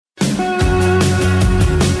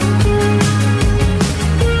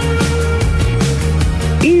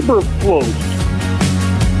superfluous.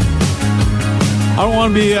 I don't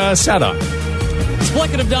want to be sat on. It's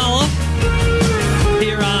Bleck and Abdalla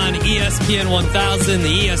here on ESPN 1000, the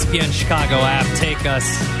ESPN Chicago app. Take us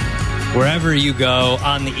wherever you go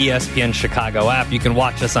on the ESPN Chicago app. You can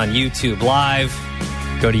watch us on YouTube Live.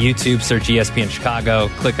 Go to YouTube, search ESPN Chicago,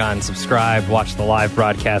 click on subscribe, watch the live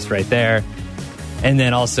broadcast right there. And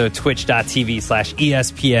then also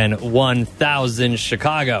twitch.tv/ESPN 1000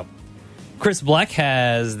 Chicago. Chris Bleck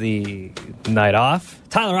has the night off.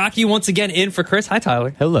 Tyler Rocky once again in for Chris. Hi,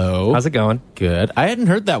 Tyler. Hello. How's it going? Good. I hadn't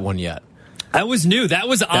heard that one yet. That was new. That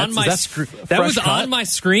was on my screen. That was on my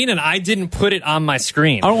screen, and I didn't put it on my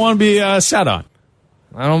screen. I don't want to be sat on.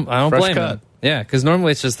 I don't blame him. Yeah, because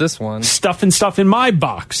normally it's just this one. Stuffing stuff in my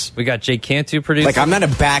box. We got Jake Cantu producing. Like, I'm not a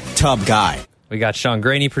back tub guy. We got Sean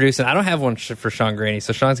Graney producing. I don't have one for Sean Graney,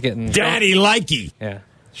 so Sean's getting... Daddy likey. Yeah.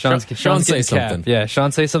 Sean say something. Yeah,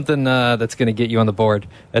 Sean say something that's going to get you on the board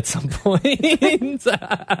at some point.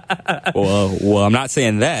 Well, I'm not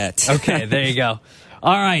saying that. Okay, there you go.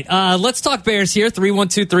 All right, let's talk Bears here.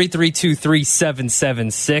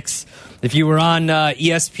 312-332-3776. If you were on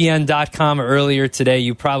ESPN.com earlier today,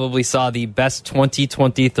 you probably saw the best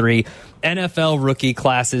 2023 NFL rookie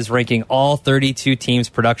classes, ranking all 32 teams'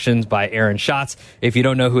 productions by Aaron Schatz. If you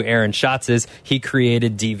don't know who Aaron Schatz is, he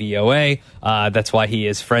created DVOA. That's why he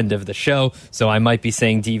is friend of the show. So I might be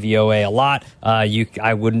saying DVOA a lot.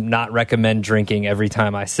 I would not recommend drinking every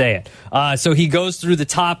time I say it. So he goes through the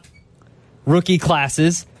top rookie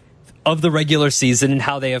classes of the regular season and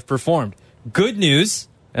how they have performed. Good news,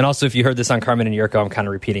 and also if you heard this on Carmen and Yurko, I'm kind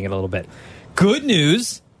of repeating it a little bit. Good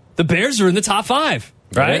news, the Bears are in the top 5.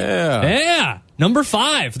 Right? Yeah. Number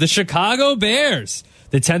 5, the Chicago Bears.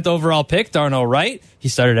 The 10th overall pick, Darnell Wright. He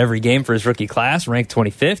started every game for his rookie class, ranked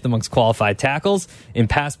 25th amongst qualified tackles. In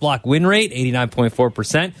pass block win rate,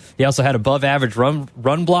 89.4%. He also had above average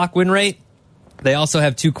run block win rate. They also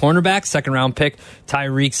have 2 cornerbacks, second-round pick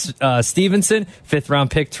Tyreek Stevenson, fifth-round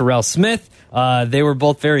pick Terrell Smith. They were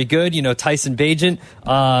both very good. You know, Tyson Bagent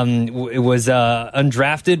was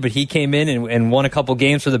undrafted, but he came in and won a couple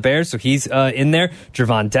games for the Bears, so he's in there.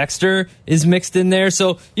 Javon Dexter is mixed in there.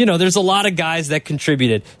 So, you know, there's a lot of guys that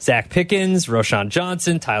contributed. Zach Pickens, Roshan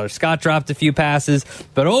Johnson, Tyler Scott dropped a few passes.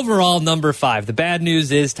 But overall, number 5. The bad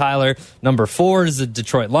news is, Tyler, number 4 is the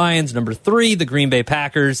Detroit Lions. Number 3, the Green Bay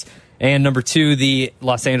Packers. And number 2, the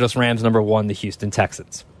Los Angeles Rams. Number 1, the Houston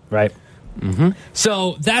Texans. Right? Mm-hmm.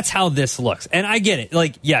 So that's how this looks. And I get it.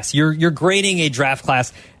 Like, yes, you're grading a draft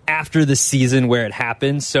class after the season where it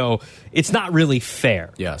happened. So it's not really fair.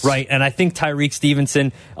 Yes. Right? And I think Tyreek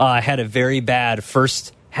Stevenson had a very bad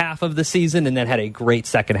first half of the season and then had a great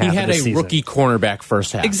second half of the season. He had a rookie cornerback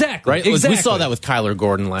first half. Exactly. Right? Exactly. We saw that with Kyler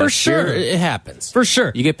Gordon last year. It happens. For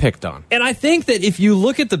sure. You get picked on. And I think that if you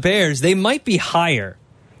look at the Bears, they might be higher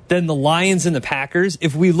than the Lions and the Packers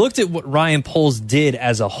if we looked at what Ryan Poles did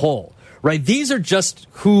as a whole. Right? These are just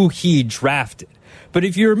who he drafted. But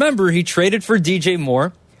if you remember, he traded for DJ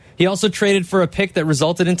Moore. He also traded for a pick that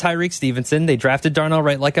resulted in Tyreek Stevenson. They drafted Darnell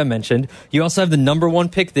Wright, like I mentioned. You also have the number 1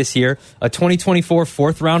 pick this year, a 2024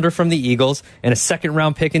 4th-rounder from the Eagles, and a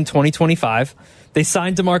second-round pick in 2025. They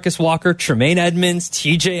signed DeMarcus Walker, Tremaine Edmonds,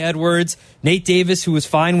 TJ Edwards, Nate Davis, who was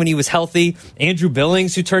fine when he was healthy, Andrew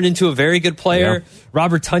Billings, who turned into a very good player. Yeah.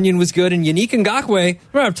 Robert Tonyan was good, and Yannick Ngakoue.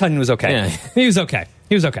 Robert Tonyan was okay. Yeah. He was okay.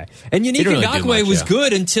 And Yannick Ngakoue was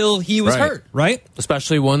good until he was hurt, right?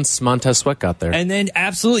 Especially once Montez Sweat got there. And then,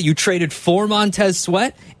 absolutely, you traded for Montez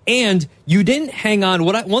Sweat, and you didn't hang on.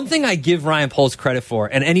 One thing I give Ryan Poles credit for,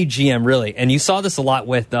 and any GM really, and you saw this a lot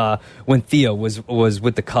with when Theo was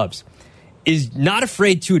with the Cubs, is not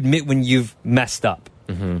afraid to admit when you've messed up.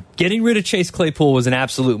 Mm-hmm. Getting rid of Chase Claypool was an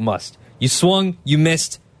absolute must. You swung, you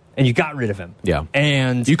missed, and you got rid of him. Yeah.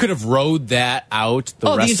 And you could have rode that out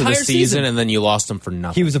the rest of the season, and then you lost him for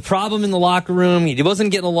nothing. He was a problem in the locker room. He wasn't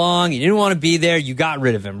getting along. He didn't want to be there. You got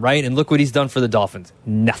rid of him, right? And look what he's done for the Dolphins.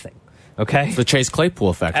 Nothing. Okay? The Chase Claypool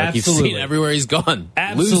effect. Like you've seen everywhere he's gone.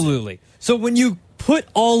 Absolutely. So when you put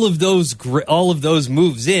all of those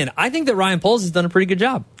moves in, I think that Ryan Poles has done a pretty good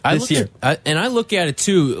job this year. And I look at it,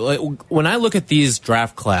 too. Like, when I look at these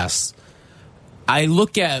draft class, I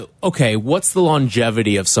look at, okay, what's the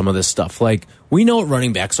longevity of some of this stuff? Like, we know what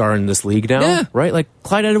running backs are in this league now, right? Like,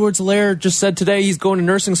 Clyde Edwards-Helaire just said today he's going to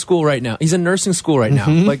nursing school right now. He's in nursing school right now.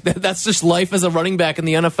 Like, that's just life as a running back in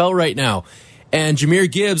the NFL right now. And Jahmyr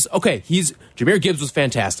Gibbs, Jahmyr Gibbs was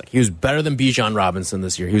fantastic. He was better than Bijan Robinson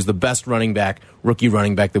this year. He was the best rookie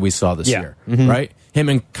running back that we saw this year, right? Him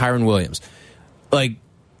and Kyron Williams. Like,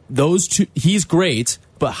 those two, he's great,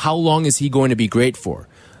 but how long is he going to be great for?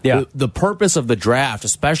 Yeah. The purpose of the draft,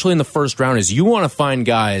 especially in the first round, is you want to find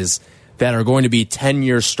guys that are going to be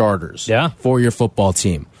 10-year starters for your football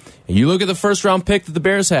team. And you look at the first-round pick that the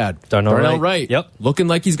Bears had, Darnell Wright. Yep. Looking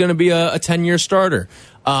like he's going to be a 10-year starter.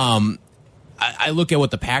 I look at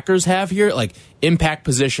what the Packers have here, like impact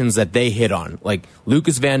positions that they hit on. Like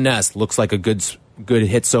Lucas Van Ness looks like a good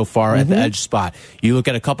hit so far at the edge spot. You look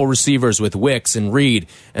at a couple receivers with Wicks and Reed,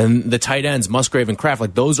 and the tight ends, Musgrave and Kraft.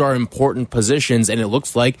 Like those are important positions, and it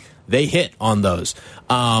looks like they hit on those.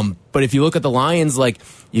 But if you look at the Lions, like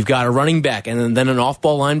you've got a running back and then an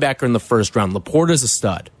off-ball linebacker in the first round. Laporta's a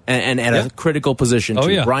stud and at a critical position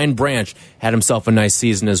too. Brian Branch had himself a nice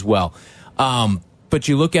season as well. But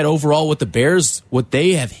you look at overall what the Bears, what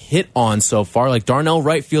they have hit on so far. Like Darnell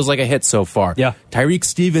Wright feels like a hit so far. Yeah. Tyreek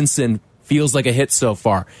Stevenson feels like a hit so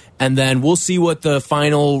far. And then we'll see what the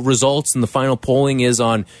final results and the final polling is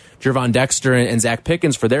on Gervon Dexter and Zach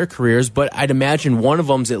Pickens for their careers. But I'd imagine one of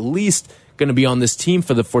them's at least going to be on this team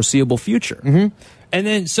for the foreseeable future. And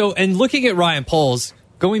then, and looking at Ryan Poles,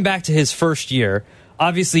 going back to his first year,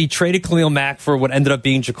 obviously traded Khalil Mack for what ended up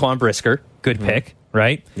being Jaquan Brisker. Good pick.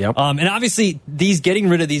 Right? Yep. And obviously, getting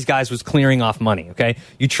rid of these guys was clearing off money, okay?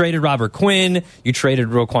 You traded Robert Quinn, you traded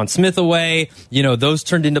Roquan Smith away, those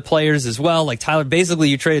turned into players as well. Like Tyler, basically,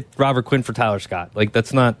 you traded Robert Quinn for Tyler Scott. Like,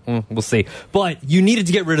 that's not, we'll see. But you needed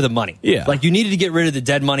to get rid of the money. Yeah. Like, you needed to get rid of the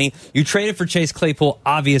dead money. You traded for Chase Claypool,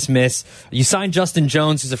 obvious miss. You signed Justin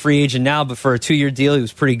Jones, who's a free agent now, but for a 2-year deal, he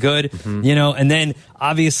was pretty good, and then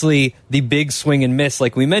obviously, the big swing and miss,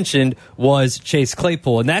 like we mentioned, was Chase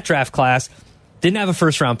Claypool. In that draft class, didn't have a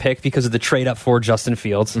first-round pick because of the trade-up for Justin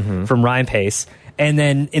Fields from Ryan Pace. And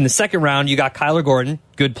then in the second round, you got Kyler Gordon,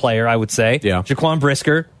 good player, I would say. Yeah. Jaquan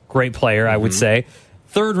Brisker, great player, I would say.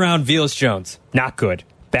 Third round, Velus Jones, not good.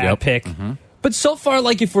 Bad pick. But so far,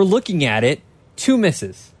 like, if we're looking at it, 2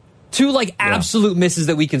 misses. 2, like, absolute misses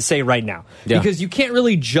that we can say right now. Yeah. Because you can't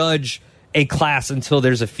really judge a class until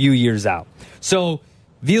there's a few years out. So,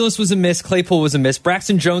 Velus was a miss, Claypool was a miss.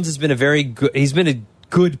 Braxton Jones has been he's been a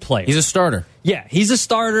good player. He's a starter. Yeah, he's a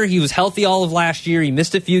starter. He was healthy all of last year. He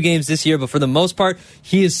missed a few games this year, but for the most part,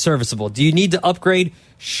 he is serviceable. Do you need to upgrade?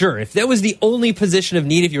 Sure. If that was the only position of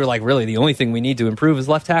need, if you were like, really, the only thing we need to improve is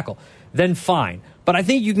left tackle, then fine. But I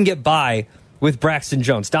think you can get by with Braxton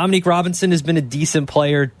Jones. Dominique Robinson has been a decent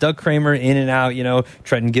player. Doug Kramer in and out.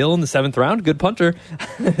 Trenton Gill in the 7th round, good punter.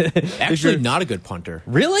 Actually, not a good punter.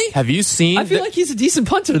 Really? Have you seen? I feel like he's a decent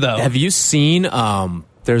punter, though. Have you seen?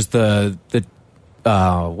 There's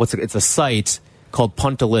it's a site called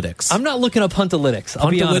Puntalytics. I'm not looking up Puntalytics.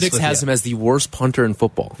 I'll be honest Puntalytics with has you. him as the worst punter in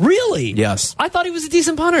football. Really? Yes. I thought he was a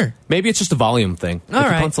decent punter. Maybe it's just a volume thing. All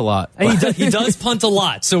right. He punts a lot. And he does punt a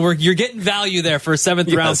lot. So you're getting value there for a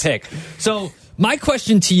 7th round pick. So my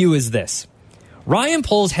question to you is this. Ryan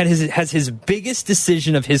Poles has his biggest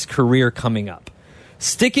decision of his career coming up.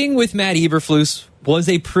 Sticking with Matt Eberflus was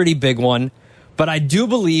a pretty big one. But I do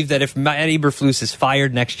believe that if Matt Eberflus is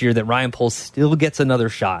fired next year, that Ryan Poles still gets another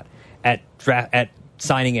shot at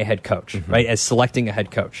signing a head coach, right, as selecting a head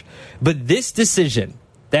coach. But this decision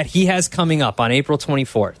that he has coming up on April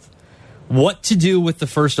 24th, what to do with the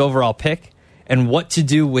first overall pick and what to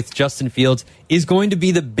do with Justin Fields is going to be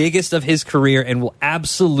the biggest of his career and will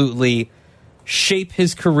absolutely shape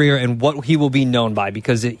his career and what he will be known by.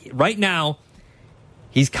 Because right now,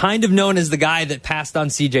 he's kind of known as the guy that passed on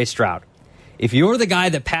C.J. Stroud. If you're the guy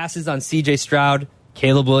that passes on C.J. Stroud,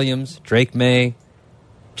 Caleb Williams, Drake May,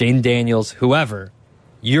 Jaden Daniels, whoever,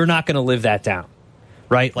 you're not going to live that down,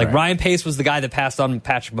 right? Like Ryan Pace was the guy that passed on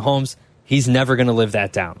Patrick Mahomes. He's never going to live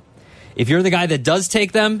that down. If you're the guy that does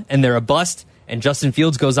take them and they're a bust and Justin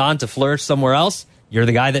Fields goes on to flourish somewhere else, you're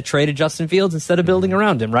the guy that traded Justin Fields instead of building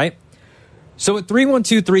around him, right? So at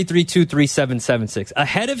 312-332-3776,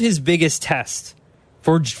 ahead of his biggest test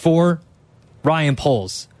for Ryan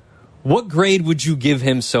Poles, what grade would you give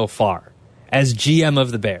him so far as GM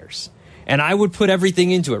of the Bears? And I would put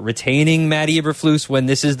everything into it. Retaining Matt Eberflus when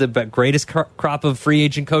this is the greatest crop of free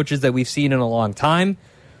agent coaches that we've seen in a long time.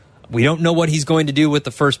 We don't know what he's going to do with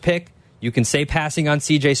the first pick. You can say passing on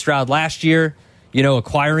C.J. Stroud last year,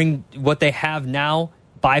 acquiring what they have now,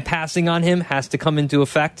 bypassing on him has to come into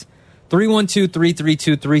effect.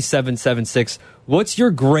 312-332-3776. What's your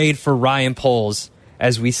grade for Ryan Poles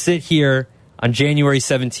as we sit here on January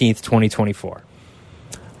 17th, 2024?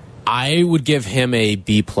 I would give him a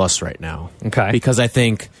B+ right now. Okay. Because I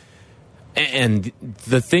think, and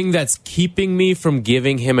the thing that's keeping me from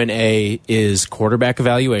giving him an A is quarterback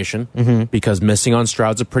evaluation, because missing on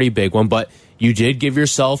Stroud's a pretty big one, but you did give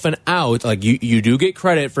yourself an out. Like, you do get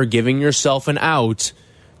credit for giving yourself an out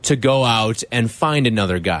to go out and find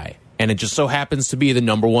another guy. And it just so happens to be the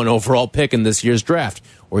number 1 overall pick in this year's draft,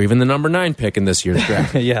 or even the number 9 pick in this year's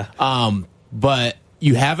draft. Yeah. But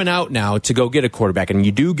you have an out now to go get a quarterback, and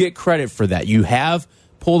you do get credit for that. You have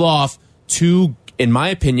pulled off 2, in my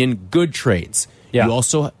opinion, good trades. Yeah. You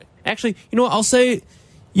also, actually, you know what, I'll say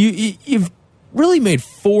you've really made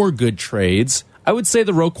 4 good trades. I would say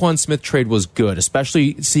the Roquan Smith trade was good,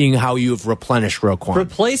 especially seeing how you have replenished Roquan.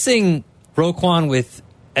 Replacing Roquan with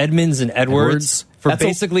Edmonds and Edwards for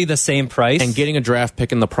basically the same price. And getting a draft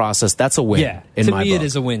pick in the process, that's a win. Yeah, in to my me book. it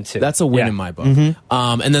is a win too. That's a win in my book.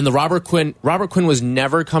 And then the Robert Quinn was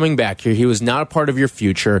never coming back here. He was not a part of your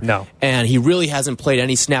future. No. And he really hasn't played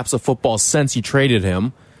any snaps of football since you traded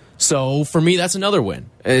him. So for me, that's another win.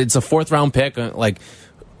 It's a 4th-round pick,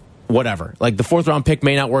 whatever. Like, the 4th-round pick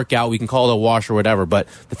may not work out. We can call it a wash or whatever. But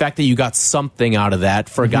the fact that you got something out of that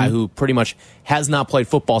for a guy who pretty much has not played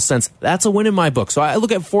football since, that's a win in my book. So I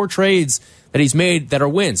look at 4 trades that he's made that are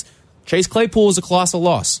wins. Chase Claypool is a colossal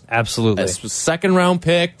loss. Absolutely. It's a 2nd-round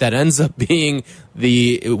pick that ends up being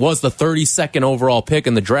the 32nd overall pick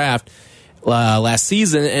in the draft last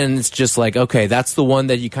season. And it's just like, okay, that's the one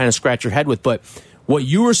that you kind of scratch your head with. But what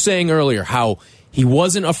you were saying earlier, how he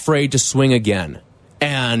wasn't afraid to swing again.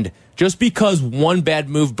 And just because one bad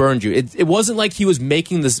move burned you, it wasn't like he was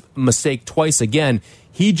making this mistake twice again.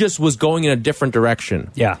 He just was going in a different direction.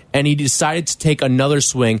 Yeah. And he decided to take another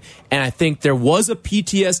swing. And I think there was a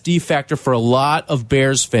PTSD factor for a lot of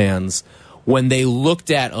Bears fans when they looked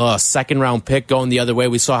at a 2nd-round pick going the other way.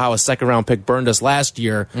 We saw how a 2nd-round pick burned us last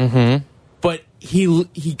year. But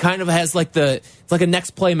he kind of has it's like a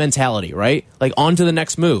next play mentality, right? Like, on to the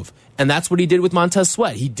next move. And that's what he did with Montez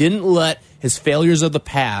Sweat. He didn't let his failures of the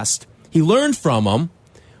past, he learned from them,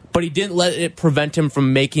 but he didn't let it prevent him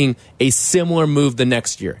from making a similar move the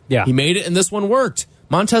next year. Yeah. He made it, and this one worked.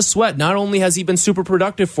 Montez Sweat, not only has he been super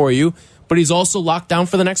productive for you, but he's also locked down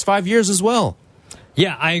for the next 5 years as well.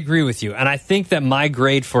 Yeah, I agree with you. And I think that my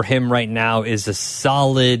grade for him right now is a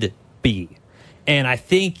solid B. And I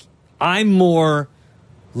think I'm more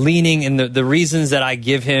leaning in the reasons that I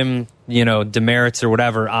give him, demerits or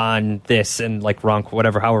whatever on this, and like Ronk,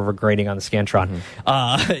 whatever, however grading on the Scantron,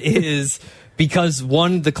 is because,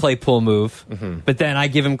 one, the Claypool move, but then I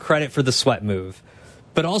give him credit for the Sweat move,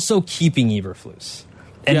 but also keeping Eberflus.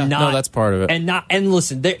 And that's part of it. And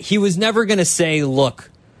listen, he was never going to say, look,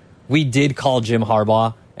 we did call Jim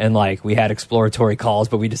Harbaugh, and we had exploratory calls,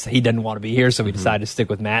 but he didn't want to be here, so we decided to stick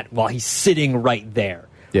with Matt while he's sitting right there,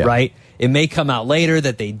 right? It may come out later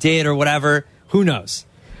that they did or whatever. Who knows?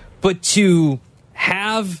 But to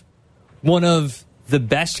have one of the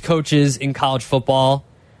best coaches in college football,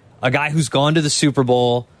 a guy who's gone to the Super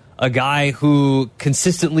Bowl, a guy who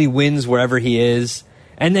consistently wins wherever he is,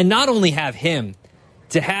 and then not only have him,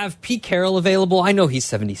 to have Pete Carroll available. I know he's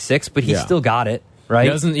 76, but he's still got it, right?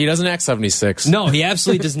 He doesn't act 76. No, he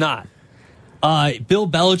absolutely does not. Bill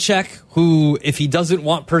Belichick, who, if he doesn't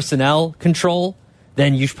want personnel control,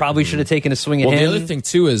 then you probably should have taken a swing at him. Well, the other thing,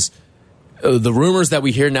 too, is the rumors that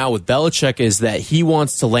we hear now with Belichick is that he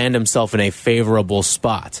wants to land himself in a favorable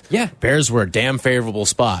spot. Yeah. Bears were a damn favorable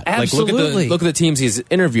spot. Absolutely. Look at the teams he's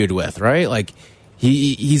interviewed with, right? Like,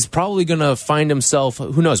 he's probably going to find himself,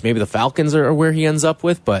 who knows, maybe the Falcons are where he ends up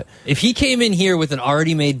with. But if he came in here with an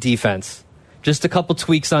already made defense, just a couple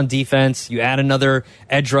tweaks on defense, you add another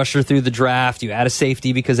edge rusher through the draft, you add a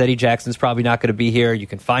safety because Eddie Jackson's probably not going to be here, you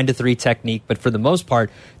can find a 3 technique, but for the most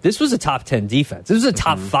part, this was a top 10 defense. This was a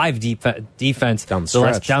top 5 defense down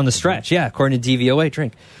the stretch. Yeah, according to DVOA.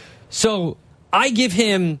 Drink. So I give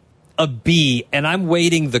him a B, and I'm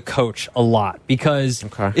weighting the coach a lot because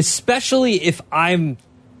especially if I'm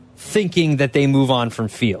thinking that they move on from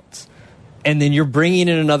Fields, and then you're bringing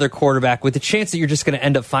in another quarterback with the chance that you're just going to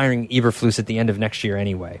end up firing Eberflus at the end of next year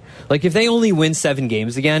anyway. Like, if they only win 7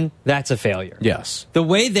 games again, that's a failure. Yes. The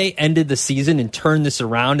way they ended the season and turned this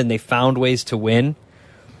around and they found ways to win,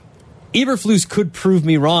 Eberflus could prove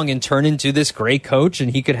me wrong and turn into this great coach,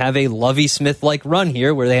 and he could have a Lovie Smith-like run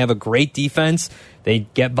here where they have a great defense, they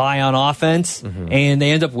get by on offense, and they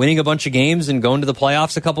end up winning a bunch of games and going to the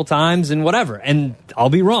playoffs a couple times and whatever. And I'll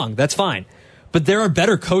be wrong. That's fine. But there are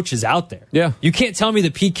better coaches out there. Yeah. You can't tell me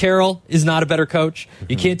that Pete Carroll is not a better coach.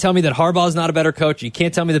 You can't tell me that Harbaugh is not a better coach. You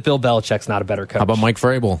can't tell me that Bill Belichick's not a better coach. How about Mike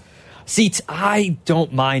Vrabel? See, I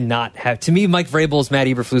don't mind to me, Mike Vrabel is Matt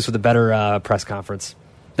Eberflus with a better press conference.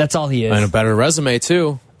 That's all he is. And a better resume,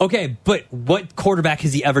 too. Okay, but what quarterback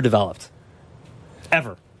has he ever developed?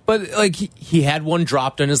 Ever. But, he had one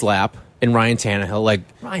dropped in his lap in Ryan Tannehill.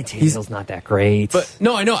 Ryan Tannehill's not that great. But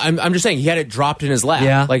no, I know. I'm just saying he had it dropped in his lap.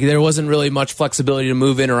 Yeah. There wasn't really much flexibility to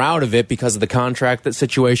move in or out of it because of the contract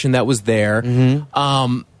situation that was there. And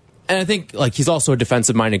I think he's also a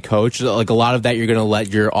defensive-minded coach. A lot of that you're going to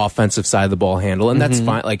let your offensive side of the ball handle, and that's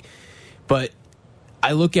fine. But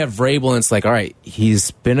I look at Vrabel and it's like, all right,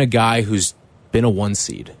 he's been a guy who's been a 1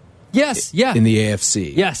 seed. Yes, yeah. In the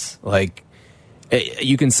AFC. Yes. Like,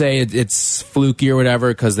 you can say it's fluky or whatever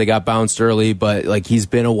because they got bounced early, but like he's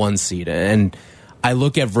been a 1 seed. And I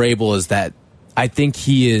look at Vrabel as that. I think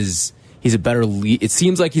he's a better lead. It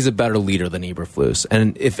seems like he's a better leader than Eberflus.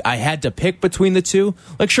 And if I had to pick between the two,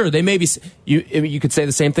 like sure, they may be. You could say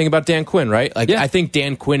the same thing about Dan Quinn, right? Like I think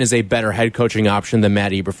Dan Quinn is a better head coaching option than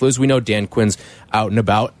Matt Eberflus. We know Dan Quinn's out and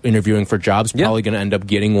about interviewing for jobs, probably going to end up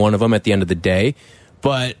getting one of them at the end of the day.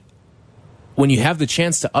 But when you have the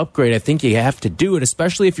chance to upgrade, I think you have to do it,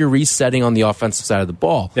 especially if you're resetting on the offensive side of the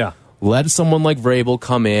ball. Yeah. Let someone like Vrabel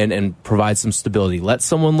come in and provide some stability. Let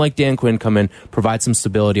someone like Dan Quinn come in, provide some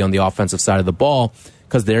stability on the offensive side of the ball,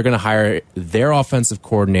 because they're going to hire their offensive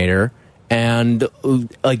coordinator and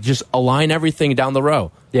like just align everything down the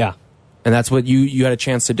row. Yeah. And that's what you had a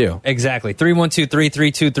chance to do. Exactly.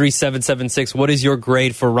 312-332-3776. What is your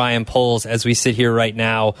grade for Ryan Poles as we sit here right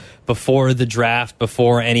now before the draft,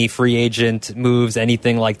 before any free agent moves,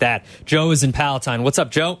 anything like that? Joe is in Palatine. What's up,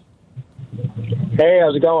 Joe? Hey,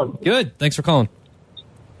 how's it going? Good. Thanks for calling.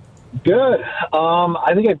 Good.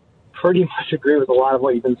 I think I pretty much agree with a lot of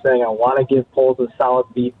what you've been saying. I want to give Poles a solid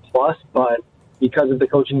B+, but because of the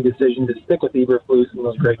coaching decision to stick with Eberflus and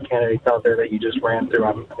those great candidates out there that you just ran through,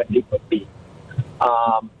 I'm going to give a B.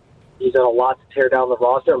 He's done a lot to tear down the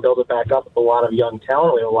roster and build it back up with a lot of young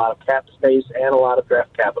talent. We have a lot of cap space and a lot of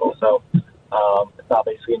draft capital, so it's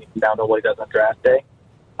obviously going to come down to what he does on draft day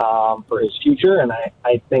for his future, and I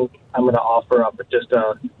think I'm going to offer up just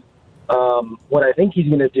what I think he's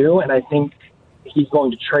going to do, and I think he's going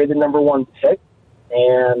to trade the number 1 pick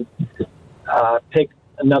and pick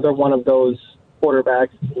another one of those quarterbacks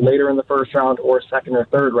later in the first round or second or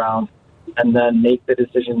third round, and then make the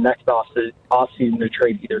decision next offseason to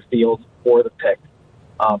trade either Fields or the pick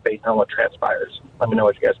based on what transpires. Let me know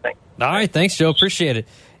what you guys think. All right. Thanks, Joe. Appreciate it.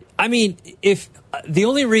 I mean, if the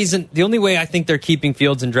only way I think they're keeping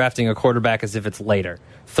Fields and drafting a quarterback is if it's later,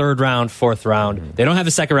 3rd round, 4th round. They don't have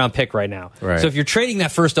a 2nd round pick right now. Right. So if you're trading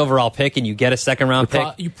that 1st overall pick and you get a 2nd round pick,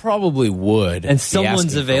 you probably would, and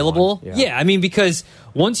someone's available. Yeah, I mean, because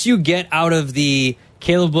once you get out of the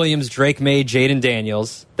Caleb Williams, Drake May, Jaden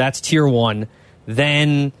Daniels, that's tier 1.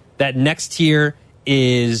 Then that next tier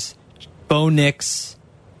is Bo Nix,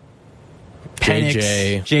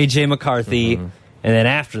 Penix, JJ McCarthy. And then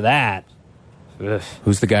after that,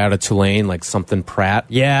 who's the guy out of Tulane? Like something Pratt?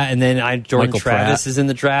 Yeah, and then Jordan Michael Travis Pratt is in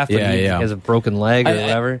the draft. He has a broken leg or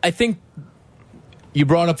whatever. I think you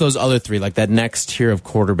brought up those other 3, like that next tier of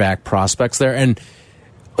quarterback prospects there. And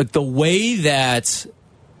like the way that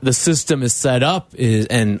the system is set up is,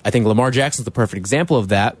 and I think Lamar Jackson's the perfect example of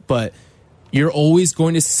that, but you're always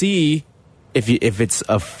going to see, if it's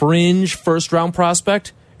a fringe 1st round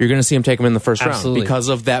prospect, you're going to see him take him in the 1st round because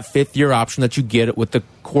of that 5th year option that you get with the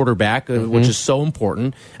quarterback, which is so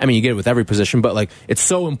important. I mean, you get it with every position, but like it's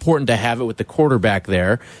so important to have it with the quarterback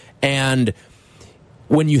there. And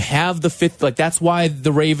when you have the 5th, like that's why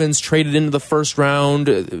the Ravens traded into the 1st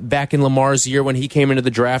round back in Lamar's year when he came into the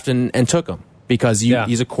draft and took him, because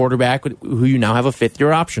he's a quarterback who you now have a 5th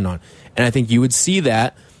year option on. And I think you would see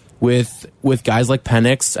that with guys like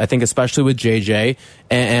Penix, I think especially with JJ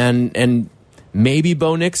and maybe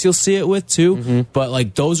Bo Nix you'll see it with too. But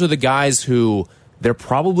like those are the guys who they're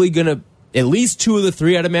probably going to, at least 2 of the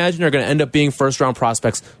 3 I'd imagine, are going to end up being 1st round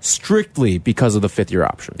prospects strictly because of the 5th year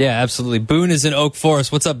option. Yeah, absolutely. Boone is in Oak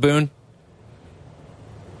Forest. What's up, Boone?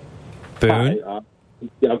 Boone? Hi,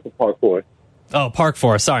 I'm from Park Forest. Oh, Park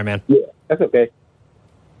Forest. Sorry, man. Yeah, that's okay.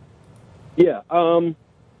 Yeah,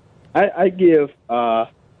 I give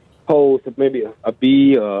Poles maybe a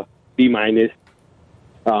B or B minus.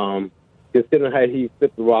 Considering how he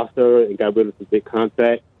flipped the roster and got rid of some big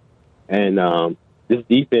contracts, and this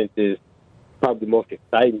defense is probably the most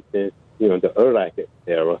exciting since the Urlacher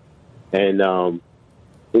era. And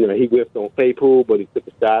he whiffed on Claypool, but he took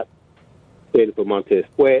a shot, traded for Montez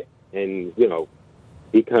Sweat, and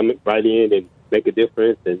he come right in and make a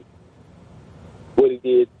difference. And what he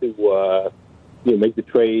did to make the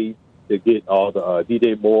trade to get all the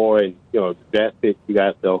DJ Moore and the draft picks you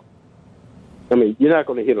got. So I mean, you're not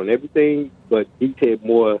going to hit on everything, but he's hit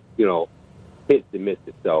more, hits than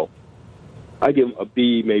misses. So I give him a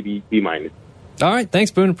B, maybe B minus. All right.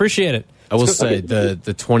 Thanks, Boone. Appreciate it. I will say the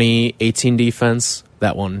 2018 defense,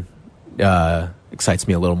 that one excites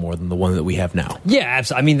me a little more than the one that we have now. Yeah,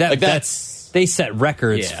 absolutely. I mean, that's they set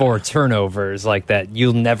records for turnovers like that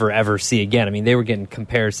you'll never, ever see again. I mean, they were getting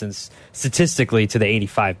comparisons statistically to the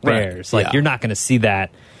 85 Bears. Right. Like, you're not going to see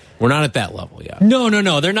that. We're not at that level yet. No.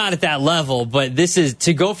 They're not at that level, but this is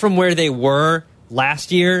to go from where they were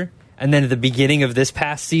last year and then at the beginning of this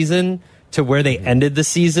past season to where they ended the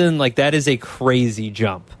season, like that is a crazy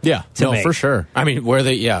jump. Yeah, make. for sure. I mean,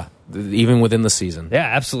 even within the season. Yeah,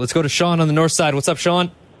 absolutely. Let's go to Sean on the north side. What's up,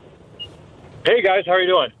 Sean? Hey, guys. How are you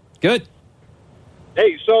doing? Good.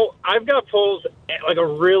 Hey, so I've got polls at like a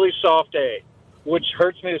really soft A, which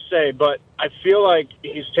hurts me to say, but I feel like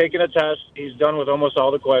he's taken a test. He's done with almost all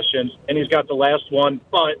the questions, and he's got the last one,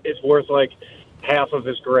 but it's worth like half of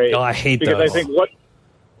his grade. Oh, I hate because those. I think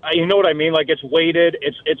you know what I mean? Like it's weighted.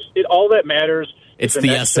 It all that matters. It's the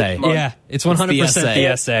essay. Yeah, it's 100% the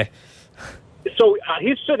essay. So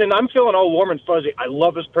he's sitting, and I'm feeling all warm and fuzzy. I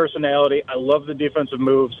love his personality. I love the defensive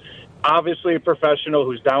moves. Obviously a professional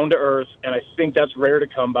who's down to earth, and I think that's rare to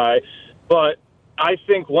come by. But I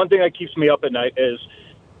think one thing that keeps me up at night is,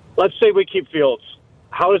 let's say we keep Fields.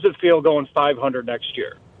 How does it feel going 500 next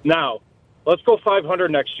year? Now, let's go 500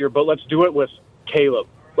 next year, but let's do it with Caleb.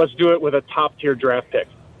 Let's do it with a top-tier draft pick.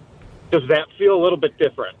 Does that feel a little bit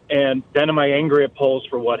different? And then am I angry at polls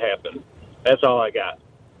for what happened? That's all I got.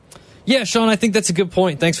 Yeah, Sean, I think that's a good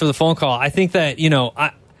point. Thanks for the phone call. I think that,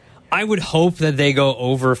 I would hope that they go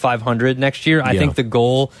over 500 next year. I think the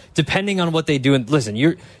goal, depending on what they do, and listen,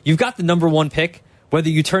 you've got the number one pick, whether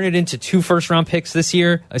you turn it into 2 first-round picks this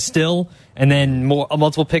year still, and then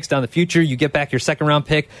multiple picks down the future, you get back your second-round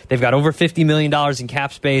pick. They've got over $50 million in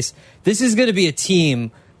cap space. This is going to be a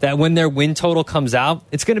team that when their win total comes out,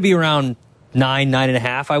 it's going to be around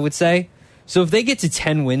 9.5, I would say. So if they get to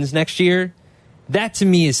 10 wins next year, that to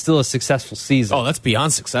me is still a successful season. Oh, that's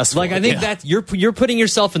beyond successful. Like I think that you're putting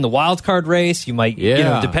yourself in the wild card race. You might,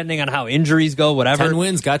 depending on how injuries go, whatever. 10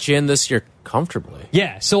 wins got you in this year comfortably.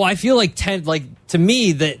 Yeah, so I feel like 10. Like to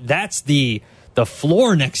me, that's the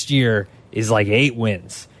floor next year is like 8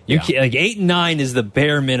 wins. You can't, like 8 and 9 is the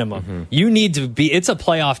bare minimum. Mm-hmm. You need to be. It's a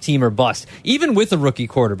playoff team or bust, even with a rookie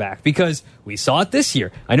quarterback, because we saw it this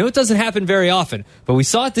year. I know it doesn't happen very often, but we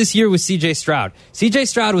saw it this year with C.J. Stroud. C.J.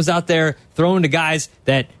 Stroud was out there throwing to guys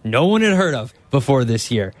that no one had heard of before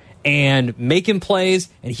this year and making plays,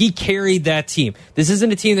 and he carried that team. This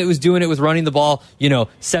isn't a team that was doing it with running the ball,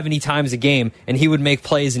 70 times a game, and he would make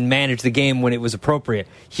plays and manage the game when it was appropriate.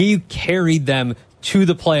 He carried them to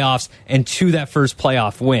the playoffs and to that first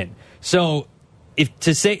playoff win. So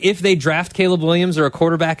if they draft Caleb Williams or a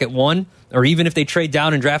quarterback at 1, or even if they trade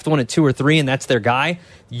down and draft one at 2 or 3 and that's their guy,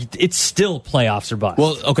 it's still playoffs or bust.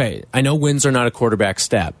 Well, okay, I know wins are not a quarterback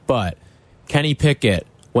stat, but Kenny Pickett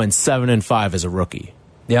went 7-5 as a rookie.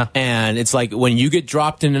 Yeah. And it's like when you get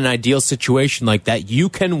dropped in an ideal situation like that, you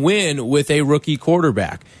can win with a rookie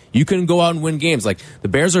quarterback. You can go out and win games. Like the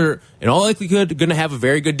Bears are, in all likelihood, going to have a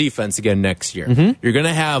very good defense again next year. Mm-hmm. You're going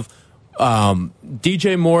to have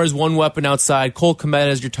DJ Moore as one weapon outside, Cole Kmet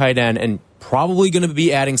as your tight end, and probably going to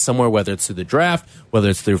be adding somewhere, whether it's through the draft, whether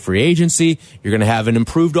it's through free agency. You're going to have an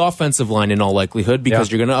improved offensive line in all likelihood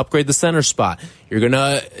because you're going to upgrade the center spot. You're going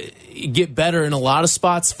to get better in a lot of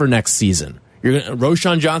spots for next season.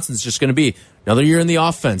 Roshan Johnson's just going to be another year in the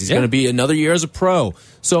offense. He's going to be another year as a pro.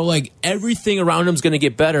 So, like, everything around him is going to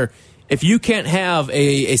get better. If you can't have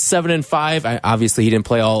a 7-5, obviously he didn't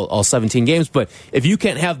play all 17 games, but if you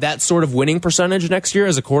can't have that sort of winning percentage next year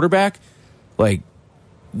as a quarterback, like,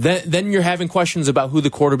 then you're having questions about who the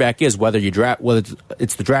quarterback is, whether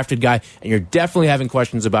it's the drafted guy, and you're definitely having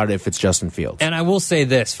questions about it if it's Justin Fields. And I will say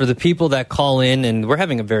this, for the people that call in, and we're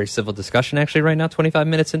having a very civil discussion actually right now, 25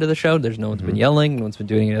 minutes into the show. There's no one's been yelling, no one's been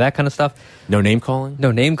doing any of that kind of stuff. No name calling?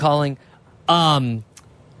 No name calling.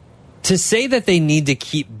 To say that they need to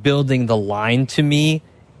keep building the line, to me,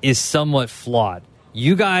 is somewhat flawed.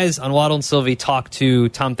 You guys on Waddle and Sylvie talk to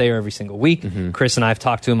Tom Thayer every single week. Mm-hmm. Chris and I have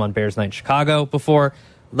talked to him on Bears Night in Chicago before.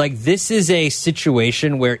 Like, this is a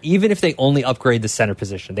situation where even if they only upgrade the center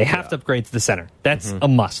position, they have to upgrade to the center. That's a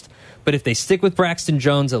must. But if they stick with Braxton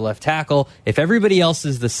Jones at left tackle, if everybody else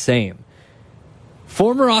is the same,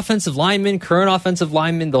 former offensive linemen, current offensive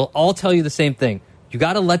linemen, they'll all tell you the same thing. You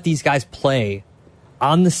got to let these guys play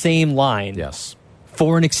on the same line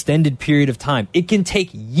for an extended period of time. It can take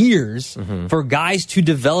years for guys to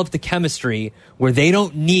develop the chemistry where they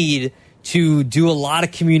don't need to do a lot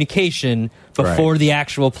of communication before the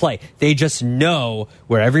actual play. They just know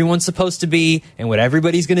where everyone's supposed to be and what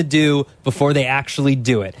everybody's going to do before they actually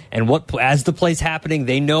do it. And as the play's happening,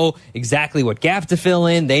 they know exactly what gap to fill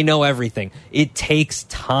in. They know everything. It takes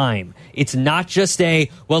time. It's not just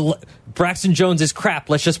Braxton Jones is crap,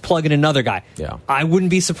 let's just plug in another guy. Yeah. I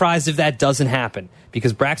wouldn't be surprised if that doesn't happen.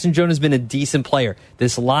 because Braxton Jones has been a decent player.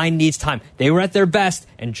 This line needs time. They were at their best,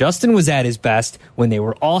 and Justin was at his best when they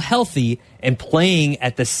were all healthy and playing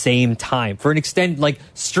at the same time for an extent, like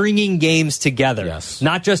stringing games together. Yes.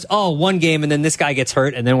 Not just, one game and then this guy gets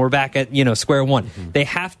hurt and then we're back at, square one. Mm-hmm. They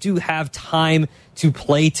have to have time to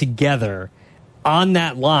play together on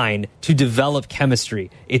that line to develop chemistry.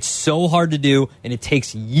 It's so hard to do, and it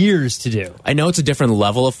takes years to do. I know it's a different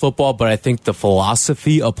level of football, but I think the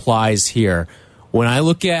philosophy applies here. When I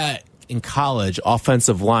look at, in college,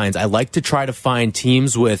 offensive lines, I like to try to find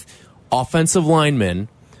teams with offensive linemen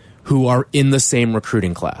who are in the same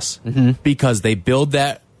recruiting class, because they build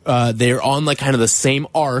that, they're on like kind of the same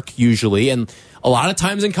arc usually. And a lot of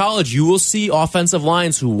times in college, you will see offensive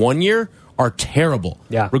lines who 1 year are terrible,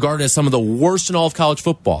 regarded as some of the worst in all of college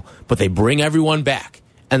football, but they bring everyone back.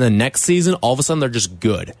 And the next season, all of a sudden, they're just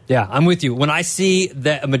good. Yeah, I'm with you. When I see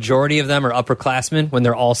that a majority of them are upperclassmen, when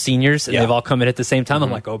they're all seniors and they've all come in at the same time, I'm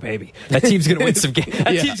like, oh, baby, that team's going to win some games.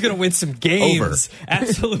 That team's going to win some games. Over.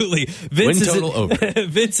 Absolutely. Win total over.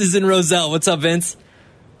 Vince is in Roselle. What's up, Vince?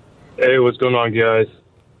 Hey, what's going on, guys?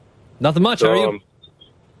 Nothing much. How are you?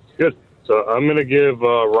 Good. So I'm going to give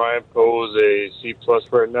Ryan Pose a C+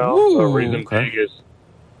 right now. Reason being is,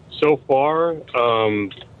 so far,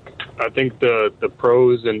 I think the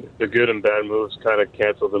pros and the good and bad moves kind of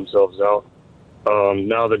cancel themselves out.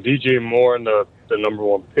 Now, the DJ Moore and the number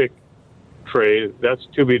one pick trade, that's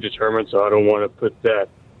to be determined, so I don't want to put that,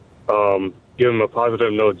 give him a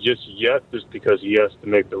positive note just yet, just because he has to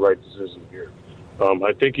make the right decision here.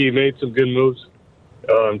 I think he made some good moves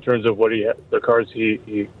in terms of what the cards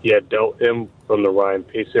he had dealt him from the Ryan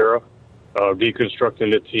Pace era,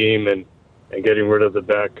 deconstructing the team and getting rid of the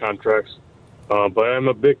bad contracts. But I'm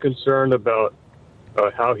a bit concerned about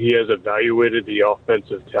how he has evaluated the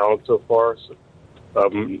offensive talent so far,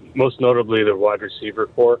 most notably the wide receiver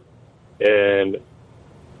core. And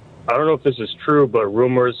I don't know if this is true, but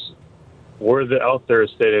rumors were out there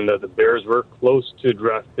stating that the Bears were close to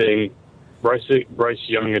drafting Bryce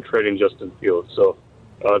Young and trading Justin Fields. So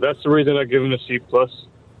that's the reason I give him a C+.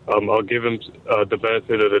 I'll give him the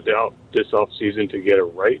benefit of the doubt this offseason to get it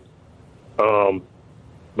right.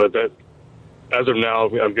 But that, as of now,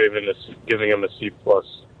 I'm giving him a C+,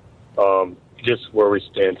 just where we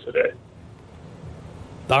stand today.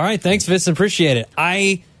 All right, thanks, Vincent. Appreciate it.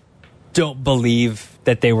 I don't believe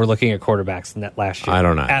that they were looking at quarterbacks in that last year. I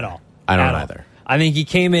don't know. At all. I don't either. I think he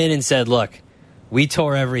came in and said, look, we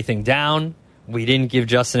tore everything down. We didn't give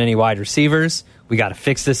Justin any wide receivers. We got to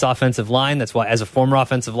fix this offensive line. That's why, as a former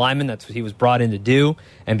offensive lineman, that's what he was brought in to do.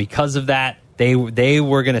 And because of that, they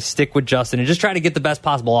were going to stick with Justin and just try to get the best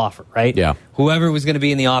possible offer, right? Yeah. Whoever was going to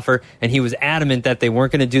be in the offer, and he was adamant that they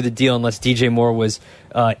weren't going to do the deal unless DJ Moore was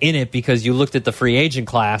in it, because you looked at the free agent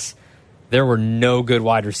class, there were no good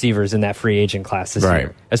wide receivers in that free agent class this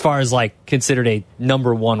year, as far as like considered a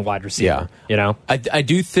number one wide receiver. You know, I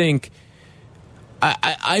do think.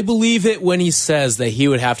 I believe it when he says that he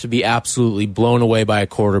would have to be absolutely blown away by a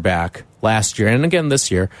quarterback last year and again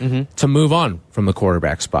this year to move on from the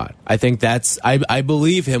quarterback spot. I think that's I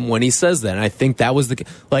believe him when he says that. And I think that was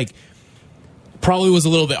probably was a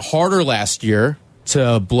little bit harder last year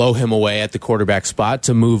to blow him away at the quarterback spot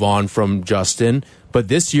to move on from Justin. But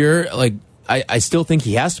this year, I still think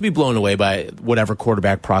he has to be blown away by whatever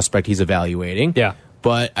quarterback prospect he's evaluating. Yeah.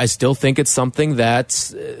 But I still think it's something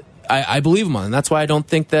that's I believe him on. And that's why I don't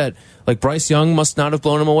think that, Bryce Young must not have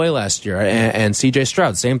blown him away last year. And CJ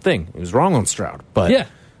Stroud, same thing. He was wrong on Stroud. But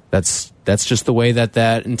that's just the way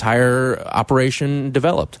that entire operation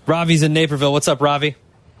developed. Ravi's in Naperville. What's up, Ravi?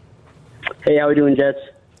 Hey, how we doing, Jets?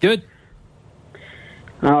 Good.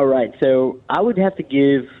 All right. So I would have to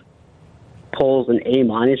give Poles an A-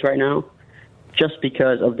 right now, just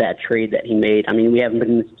because of that trade that he made. I mean, we haven't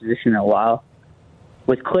been in this position in a while.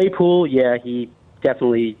 With Claypool, he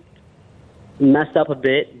definitely messed up a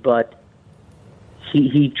bit, but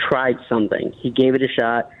he tried something. He gave it a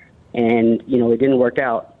shot, and, it didn't work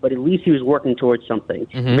out. But at least he was working towards something.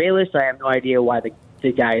 Bayless, I have no idea why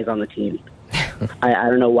the guy is on the team. I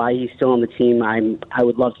don't know why he's still on the team. I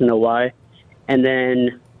would love to know why. And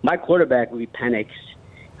then my quarterback would be Penix.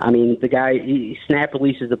 I mean, the guy, he snap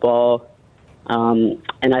releases the ball. And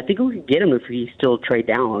I think we could get him if we still trade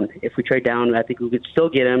down. If we trade down, I think we could still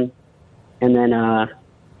get him. And then, I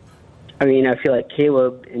feel like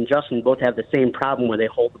Caleb and Justin both have the same problem where they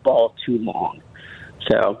hold the ball too long.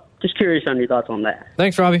 So, just curious on your thoughts on that.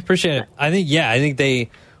 Thanks, Robbie. Appreciate it. I think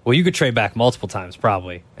you could trade back multiple times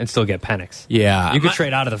probably and still get Penix. Yeah. You could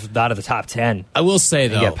trade out of the top 10. I will say,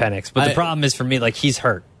 though, get Penix. But the problem is for me, he's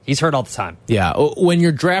hurt. He's hurt all the time. Yeah. When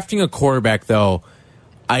you're drafting a quarterback, though,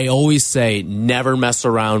 I always say never mess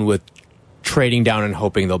around with trading down and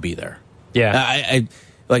hoping they'll be there. Yeah. I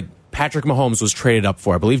like Patrick Mahomes was traded up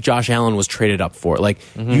for. I believe Josh Allen was traded up for. Like,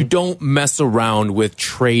 you don't mess around with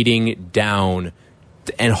trading down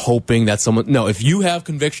and hoping that someone. No, if you have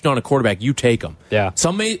conviction on a quarterback, you take them. Yeah.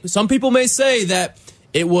 Some people may say that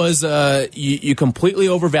it was you completely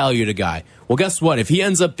overvalued a guy. Well, guess what? If he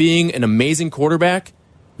ends up being an amazing quarterback,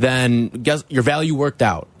 then guess your value worked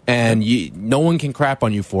out, and no one can crap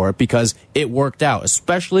on you for it because it worked out.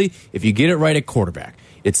 Especially if you get it right at quarterback.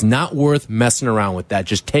 It's not worth messing around with that.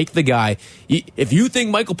 Just take the guy. If you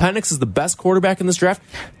think Michael Penix is the best quarterback in this draft,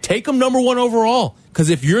 take him number 1 overall.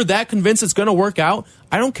 Because if you're that convinced it's going to work out,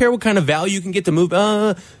 I don't care what kind of value you can get to move.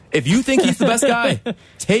 If you think he's the best guy,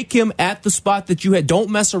 take him at the spot that you had.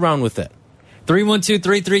 Don't mess around with it.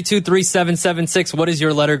 312-332-3776. What is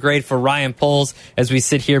your letter grade for Ryan Poles as we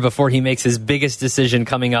sit here before he makes his biggest decision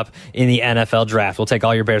coming up in the NFL draft? We'll take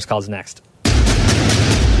all your Bears calls next.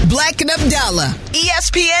 Bleck and Abdalla,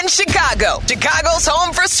 ESPN Chicago, Chicago's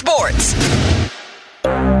home for sports.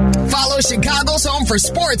 Follow Chicago's home for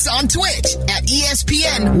sports on Twitch at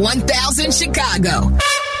ESPN 1000 Chicago.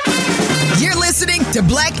 You're listening to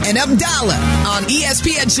Bleck and Abdalla on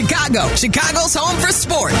ESPN Chicago, Chicago's home for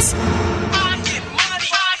sports.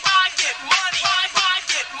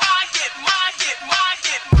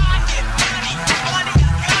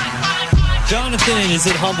 Jonathan is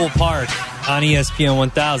at Humble Park on ESPN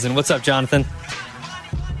 1000. What's up, Jonathan?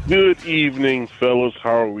 Good evening, fellas.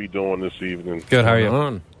 How are we doing this evening? Good. How are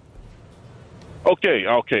you? Okay.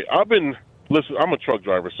 I've been listening. I'm a truck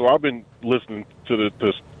driver, so I've been listening to the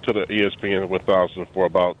ESPN 1000 for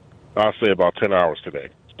about 10 hours today.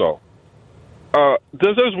 So,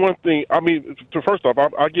 there's one thing. I mean, first off,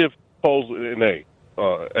 I give Poles an A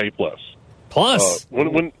plus. Plus.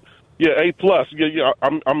 A plus. Yeah.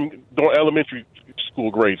 I'm doing elementary school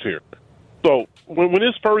grades here. So when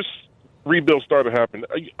this first rebuild started happening,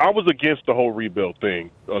 I was against the whole rebuild thing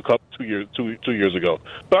a couple 2 years ago.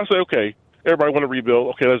 So I said, okay, everybody want to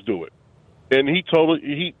rebuild. Okay, let's do it. And he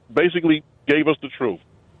basically gave us the truth.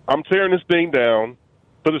 I'm tearing this thing down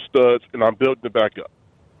for the studs, and I'm building it back up.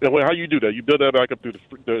 And how you do that? You build that back up through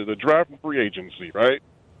the draft and free agency, right?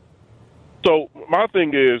 So my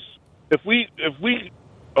thing is, if we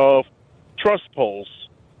trust Poles,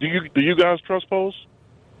 do you guys trust Poles?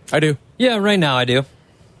 I do. Yeah, right now I do.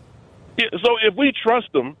 Yeah, so if we trust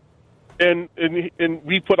him and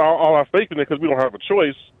we put all our faith in it because we don't have a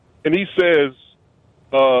choice, and he says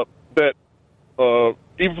that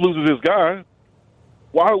Eberflus is his guy,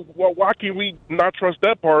 why can we not trust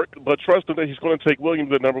that part but trust him that he's going to take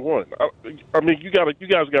Williams at number 1? I mean, you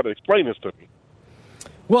guys got to explain this to me.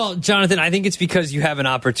 Well, Jonathan, I think it's because you have an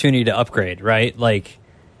opportunity to upgrade, right? Like,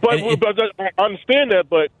 but I understand that.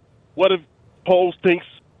 But what if Poles thinks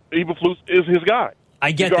Eberflus is his guy?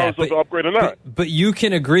 I get that, regardless of the upgrade or not. But you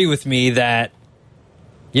can agree with me that,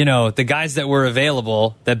 you know, the guys that were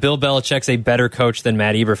available, that Bill Belichick's a better coach than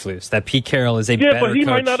Matt Eberflus, that Pete Carroll is a better coach. Yeah, but he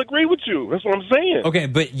might not agree with you. That's what I'm saying. Okay,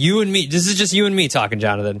 but you and me, this is just you and me talking,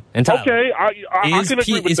 Jonathan. And Tyler. Okay, I can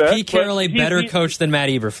agree with that. Is Pete Carroll a better coach than Matt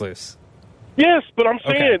Eberflus? Yes, but I'm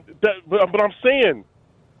saying but I'm saying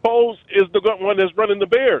Poles is the one that's running the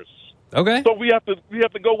Bears. Okay. So we have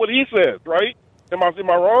to go what he says, right? Am I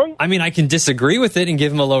wrong? I mean, I can disagree with it and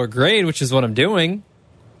give him a lower grade, which is what I'm doing.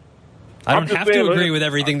 I don't have to agree with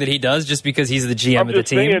everything that he does just because he's the GM of the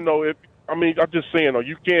team. I'm just saying, though,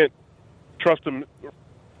 you can't trust him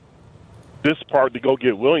this part to go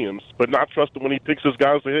get Williams, but not trust him when he picks his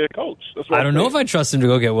guy as the head coach. That's what I don't know if I trust him to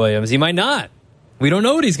go get Williams. He might not. We don't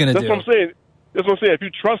know what he's going to do. That's what I'm saying. If you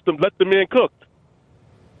trust him, let the man cook.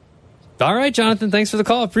 All right, Jonathan. Thanks for the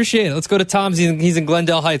call. Appreciate it. Let's go to Tom. He's in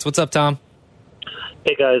Glendale Heights. What's up, Tom?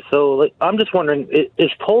 Hey, guys. So I'm just wondering,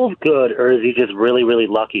 is Poles good, or is he just really, really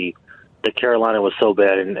lucky that Carolina was so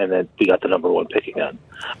bad and that we got the number 1 pick again?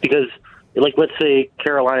 Because, let's say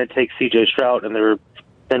Carolina takes C.J. Stroud, and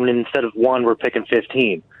instead of 1, we're picking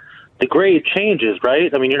 15. The grade changes,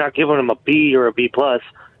 right? I mean, you're not giving him a B or a B+.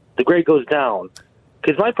 The grade goes down.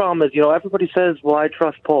 Because my problem is, everybody says, well, I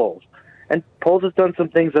trust Poles. And Poles has done some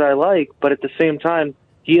things that I like, but at the same time,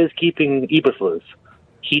 he is keeping Eberflus.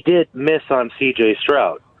 He did miss on C.J.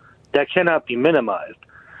 Stroud. That cannot be minimized.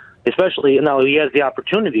 Especially, now he has the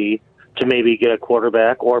opportunity to maybe get a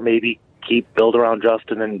quarterback or maybe build around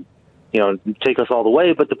Justin and, take us all the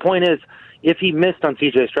way. But the point is, if he missed on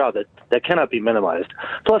C.J. Stroud, that cannot be minimized.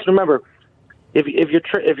 Plus, remember,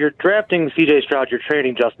 if you're drafting C.J. Stroud, you're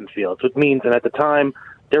trading Justin Fields, which means, and at the time,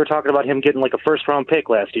 they were talking about him getting like a first-round pick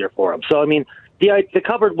last year for him. So, I mean, the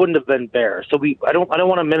cupboard wouldn't have been bare. So I don't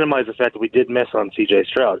want to minimize the fact that we did miss on C.J.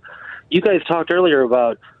 Stroud. You guys talked earlier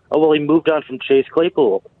about, he moved on from Chase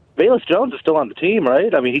Claypool. Bayless Jones is still on the team,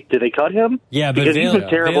 right? I mean, did they cut him? Yeah, but because he's been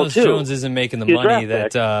terrible Bayless too. Jones isn't making the money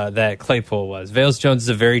that Claypool was. Bayless Jones is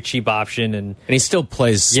a very cheap option, and he still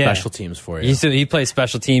plays special teams for you. He plays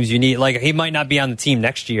special teams. You need he might not be on the team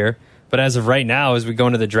next year, but as of right now, as we go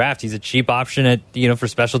into the draft, he's a cheap option at for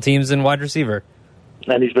special teams and wide receiver.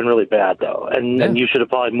 And he's been really bad, though. And you should have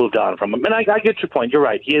probably moved on from him. And I get your point. You're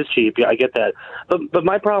right. He is cheap. Yeah, I get that. But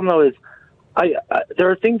my problem, though, is there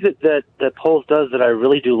are things that Poles does that I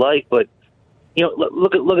really do like. But,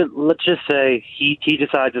 look at let's just say he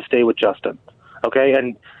decides to stay with Justin. Okay?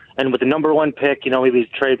 And with the number 1 pick, maybe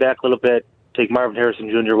trade back a little bit, take Marvin Harrison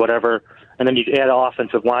Jr., whatever. And then you add an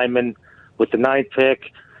offensive lineman with the 9th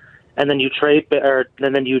pick. And then you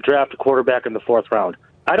draft a quarterback in the 4th round.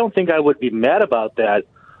 I don't think I would be mad about that,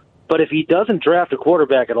 but if he doesn't draft a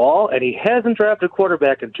quarterback at all, and he hasn't drafted a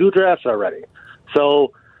quarterback in 2 drafts already,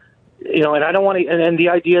 so, and I don't want to, and the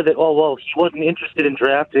idea that, he wasn't interested in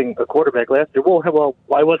drafting a quarterback last year, well,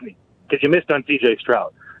 why wasn't he? Because you missed on C.J.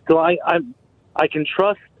 Stroud. So I can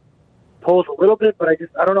trust Poles a little bit, but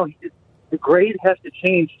I don't know, the grade has to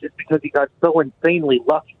change just because he got so insanely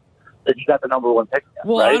lucky that he got the number 1 pick.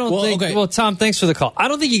 Well, right? I don't think, well, Tom, thanks for the call. I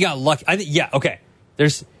don't think he got lucky. Okay.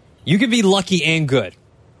 You can be lucky and good,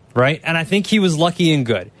 right? And I think he was lucky and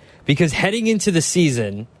good because heading into the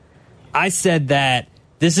season, I said that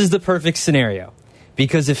this is the perfect scenario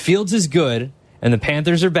because if Fields is good and the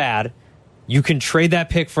Panthers are bad, you can trade that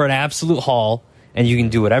pick for an absolute haul and you can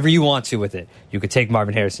do whatever you want to with it. You could take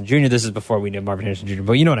Marvin Harrison Jr. This is before we knew Marvin Harrison Jr.,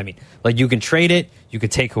 but you know what I mean. Like you can trade it, you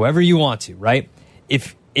could take whoever you want to, right?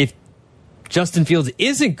 If Justin Fields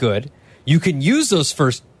isn't good, you can use those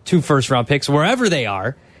 2 first-round picks wherever they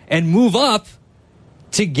are and move up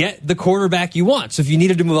to get the quarterback you want. So if you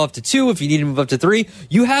needed to move up to 2, if you needed to move up to 3,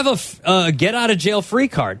 you have a get-out-of-jail-free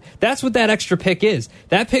card. That's what that extra pick is.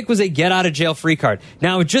 That pick was a get-out-of-jail-free card.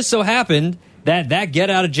 Now, it just so happened that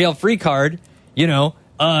get-out-of-jail-free card,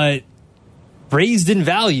 raised in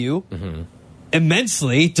value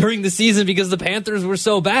immensely during the season because the Panthers were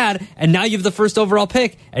so bad, and now you have the first overall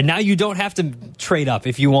pick, and now you don't have to trade up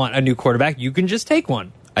if you want a new quarterback. You can just take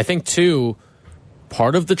one. I think, too,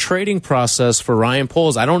 part of the trading process for Ryan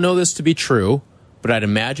Poles, I don't know this to be true, but I'd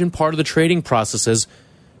imagine part of the trading process is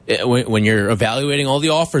when you're evaluating all the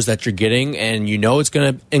offers that you're getting and it's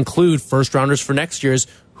going to include first-rounders for next year is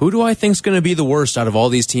who do I think is going to be the worst out of all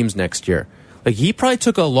these teams next year? Like he probably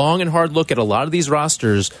took a long and hard look at a lot of these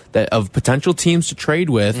rosters of potential teams to trade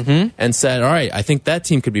with and said, all right, I think that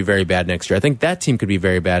team could be very bad next year. I think that team could be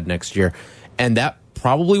very bad next year. And that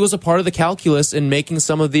probably was a part of the calculus in making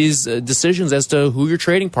some of these decisions as to who your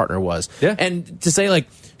trading partner was. Yeah. And to say,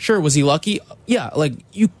 sure, was he lucky? Yeah,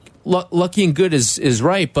 lucky and good is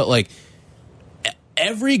right, but,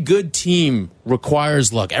 every good team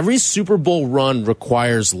requires luck. Every Super Bowl run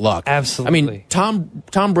requires luck. Absolutely. I mean,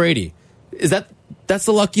 Tom Brady, that's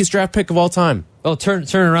the luckiest draft pick of all time. Oh, turn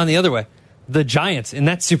it around the other way. The Giants in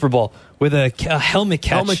that Super Bowl with a helmet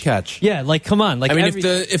catch. Helmet catch. Yeah, come on.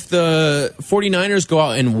 If the 49ers go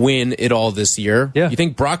out and win it all this year, you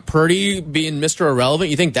think Brock Purdy being Mr. Irrelevant,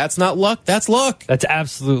 you think that's not luck? That's luck. That's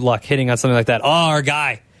absolute luck hitting on something like that. Oh, our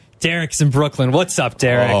guy, Derek's in Brooklyn. What's up,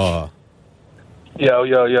 Derek?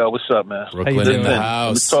 Yo. What's up, man? Brooklyn in the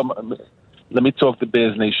house. Let me talk to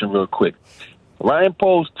Bears Nation real quick. Ryan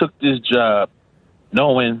Poles took this job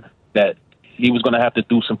knowing that he was going to have to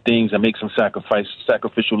do some things and make some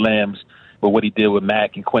sacrificial lambs with what he did with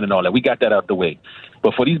Mac and Quinn and all that. We got that out the way.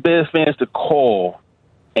 But for these Bears fans to call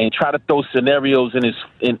and try to throw scenarios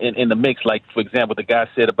in the mix, like, for example, the guy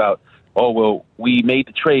said about, we made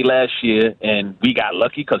the trade last year and we got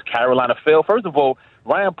lucky because Carolina fell. First of all,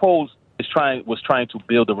 Ryan Poles was trying to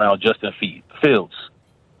build around Justin Fields.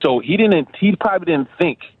 So he probably didn't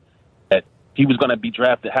think that he was going to be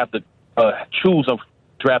have to choose of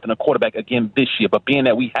drafting a quarterback again this year. But being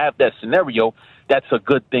that we have that scenario, that's a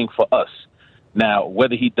good thing for us. Now,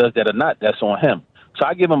 whether he does that or not, that's on him. So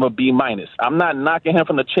I give him a B-. I'm not knocking him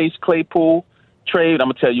from the Chase Claypool trade. I'm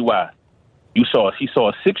going to tell you why. He saw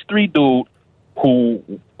a 6'3" dude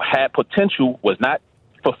who had potential, was not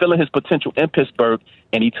fulfilling his potential in Pittsburgh,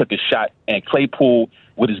 and he took a shot. And Claypool,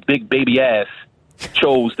 with his big baby ass,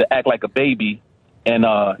 chose to act like a baby and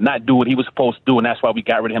not do what he was supposed to do, and that's why we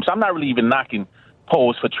got rid of him. So I'm not really even knocking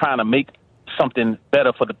Poles for trying to make something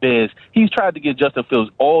better for the Bears. He's tried to give Justin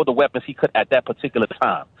Fields all the weapons he could at that particular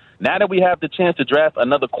time. Now that we have the chance to draft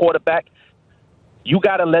another quarterback, you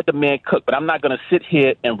got to let the man cook. But I'm not going to sit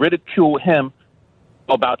here and ridicule him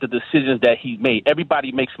about the decisions that he made.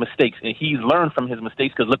 Everybody makes mistakes, and he's learned from his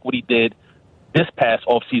mistakes because look what he did this past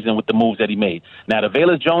offseason with the moves that he made. Now, the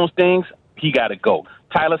Bayless Jones things, he got to go.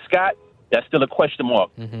 Tyler Scott, That's still a question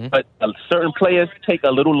mark. But certain players take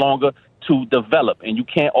a little longer to develop, and you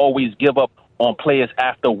can't always give up on players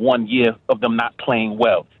after 1 year of them not playing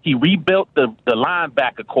well. He rebuilt the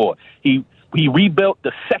linebacker core. He rebuilt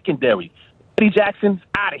the secondary. Eddie Jackson's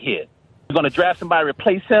out of here. We're going to draft somebody to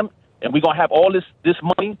replace him, and we're going to have all this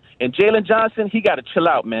money. And Jalen Johnson, he got to chill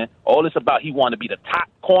out, man. All this about he want to be the top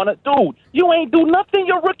corner. Dude, you ain't do nothing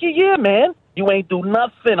your rookie year, man. You ain't do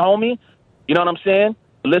nothing, homie. You know what I'm saying?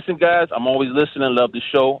 Listen, guys, I'm always listening. Love the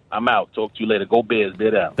show. I'm out. Talk to you later. Go Bears.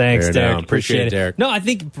 Bear down. Thanks, Bear Derek. down. Appreciate it. Derek. No, I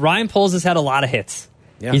think Ryan Poles has had a lot of hits.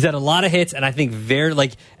 Yeah. He's had a lot of hits, and I think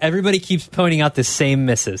everybody keeps pointing out the same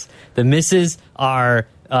misses. The misses are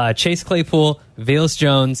Chase Claypool, Velus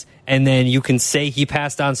Jones, and then you can say he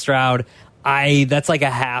passed on Stroud. That's like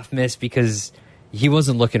a half miss because he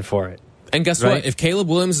wasn't looking for it. And guess what? If Caleb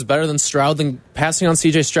Williams is better than Stroud, then passing on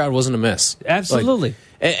C.J. Stroud wasn't a miss. Absolutely.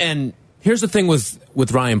 And here's the thing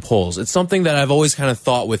with Ryan Poles. It's something that I've always kind of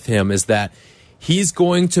thought with him is that he's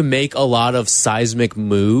going to make a lot of seismic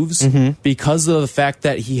moves because of the fact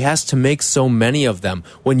that he has to make so many of them.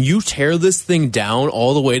 When you tear this thing down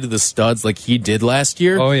all the way to the studs like he did last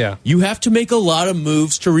year, you have to make a lot of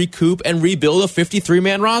moves to recoup and rebuild a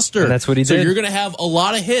 53-man roster. And that's what he did. So you're going to have a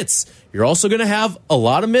lot of hits. You're also going to have a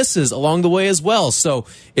lot of misses along the way as well. So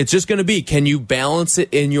it's just going to be, can you balance it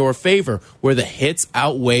in your favor where the hits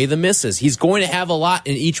outweigh the misses? He's going to have a lot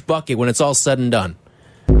in each bucket when it's all said and done.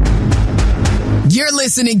 You're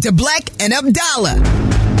listening to Bleck and Abdalla.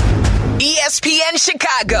 ESPN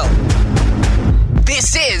Chicago.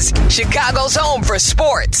 This is Chicago's home for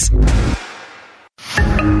sports.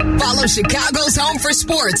 Follow Chicago's home for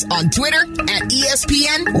sports on Twitter at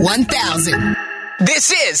ESPN 1000.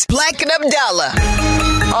 This is Bleck and Abdalla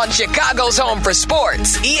on Chicago's home for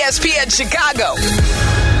sports, ESPN Chicago.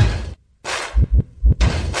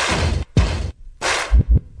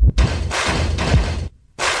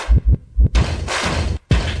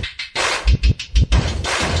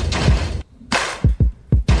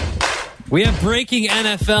 We have breaking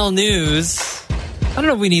NFL news. I don't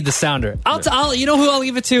know if we need the sounder. You know who I'll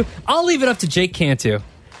leave it to? I'll leave it up to Jake Cantu,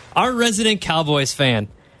 our resident Cowboys fan.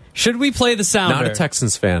 Should we play the sounder? Not a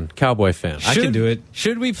Texans fan, Cowboy fan. I can do it.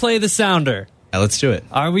 Should we play the sounder? Yeah, let's do it.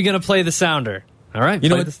 Are we going to play the sounder? All right. You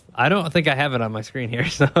know what? I don't think I have it on my screen here.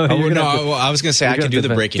 So I was going to say I can do the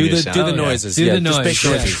breaking news sound. Do the noises. Do the noise. Just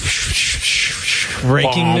make noises.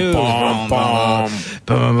 Breaking news.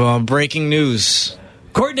 Breaking news.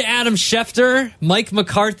 According to Adam Schefter, Mike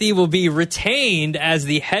McCarthy will be retained as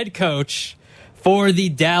the head coach for the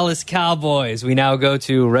Dallas Cowboys. We now go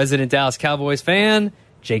to resident Dallas Cowboys fan,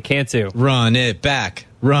 Jake Cantu. Run it back.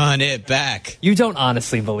 Run it back. You don't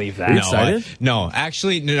honestly believe that. No, excited? No,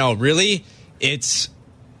 really, it's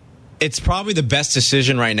probably the best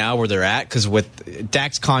decision right now where they're at, because with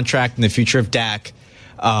Dak's contract and the future of Dak,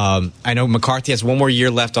 I know McCarthy has one more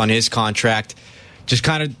year left on his contract. Just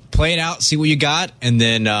kind of play it out, see what you got, and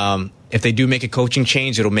then if they do make a coaching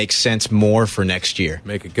change, it'll make sense more for next year.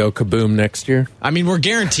 Make it go kaboom next year. I mean, we're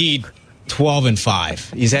guaranteed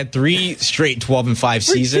 12-5. He's had 3 straight 12-5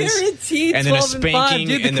 seasons. Guaranteed and then 12-5.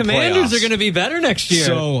 Dude, the Commanders are going to be better next year.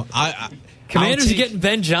 So Commanders are getting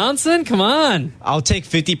Ben Johnson? Come on. I'll take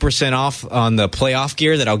 50% off on the playoff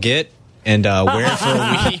gear that I'll get and wear it for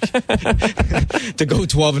a week to go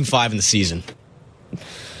 12-5 in the season.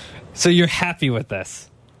 So you're happy with this?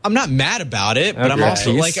 I'm not mad about it, but I'm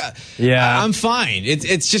also like, I'm fine.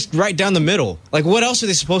 It's just right down the middle. Like, what else are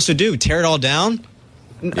they supposed to do? Tear it all down?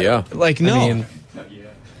 Yeah. Like, no. I mean,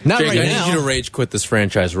 not Jake, right I now. need you to rage quit this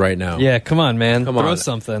franchise right now. Yeah, come on, man. Come Throw on.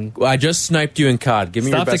 something. I just sniped you in COD. Give me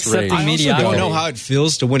Stop your best accepting rage. I also don't know how it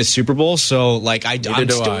feels to win a Super Bowl, so like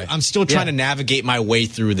I'm still trying to navigate my way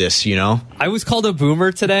through this, you know? I was called a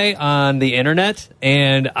boomer today on the internet,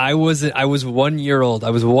 and I was 1 year old. I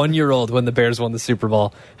was 1 year old when the Bears won the Super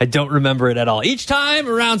Bowl. I don't remember it at all. Each time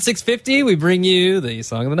around 6:50, we bring you the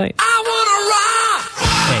song of the night. I wanna rock!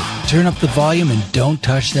 Hey, turn up the volume and don't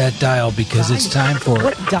touch that dial because it's time for...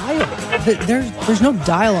 What dial? There's no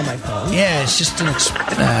dial on my phone. Yeah, it's just an...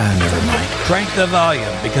 never mind. Crank the volume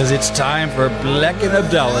because it's time for Bleck and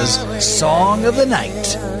Abdalla's Song of the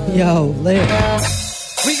Night. Yo, later.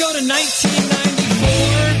 We go to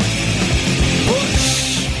 1994.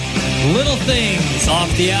 Bush. Little Things off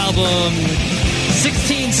the album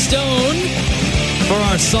 16 Stone for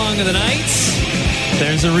our Song of the Night.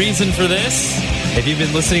 There's a reason for this. If you've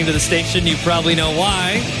been listening to the station, you probably know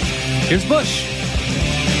why. Here's Bush.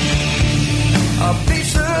 A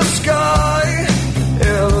piece of sky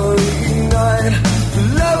every night,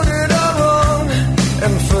 floated along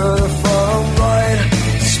and further from right,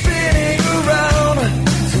 spinning around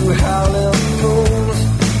to howling moons.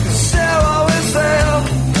 So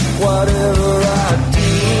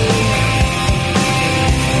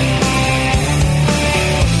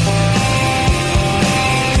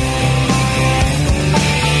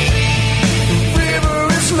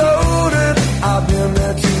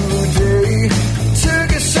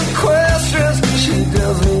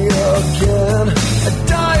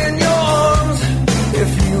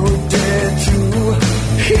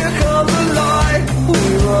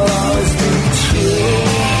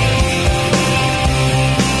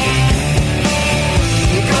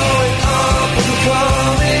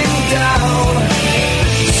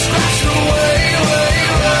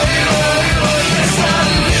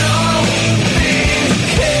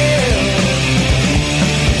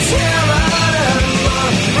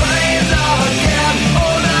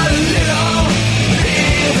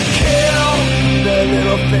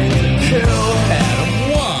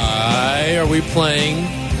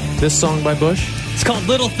this song by Bush? It's called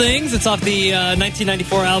Little Things. It's off the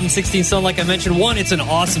 1994 album 16 Stone. Like I mentioned, one, it's an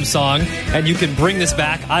awesome song, and you can bring this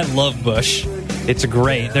back. I love Bush. It's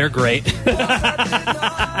great. They're great.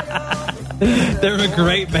 They're a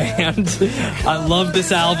great band. I love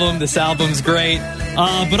this album. This album's great.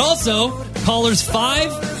 But also, callers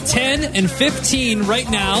 5, 10, and 15 right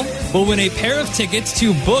now will win a pair of tickets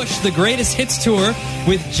to Bush, the Greatest Hits Tour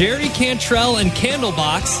with Jerry Cantrell and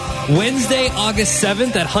Candlebox, Wednesday, August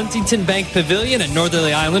 7th at Huntington Bank Pavilion at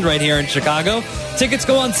Northerly Island right here in Chicago. Tickets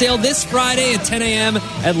go on sale this Friday at 10 a.m.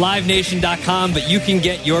 at livenation.com, but you can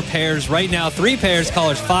get your pairs right now. 3 pairs,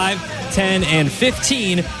 callers 5, 10, and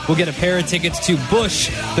 15 will get a pair of tickets to Bush,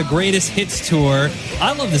 the Greatest Hits Tour.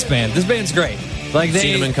 I love this band. This band's great. Like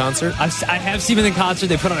seen them in concert? I have seen them in concert.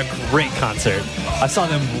 They put on a great concert. I saw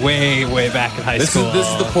them way back in high school. This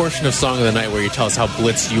is the portion of Song of the Night where you tell us how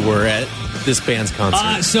blitzed you were at this band's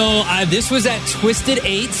concert. This was at Twisted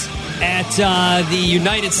 8 at the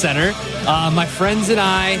United Center. My friends and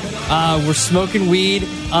I were smoking weed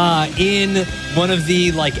in one of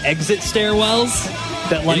the exit stairwells.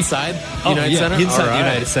 That inside United Center? Inside the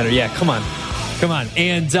United Center. Yeah, come on.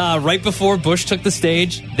 And right before Bush took the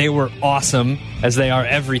stage, they were awesome, as they are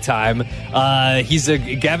every time. Gavin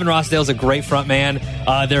Rossdale's a great front man.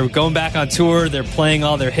 They're going back on tour. They're playing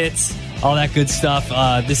all their hits, all that good stuff.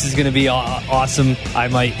 This is going to be awesome. I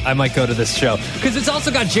might go to this show. Because it's also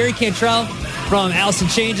got Jerry Cantrell from Alice in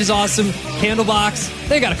Chains is awesome. Candlebox,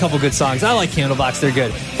 they got a couple good songs. I like Candlebox, they're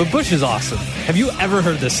good. But Bush is awesome. Have you ever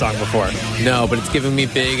heard this song before? No, but it's giving me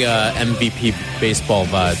big MVP baseball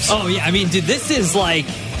vibes. Oh, yeah. I mean, dude, this is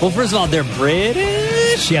first of all, they're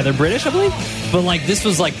British. Yeah, they're British, I believe. But, this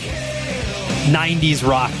was, 90s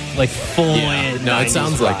rock, full in. No, it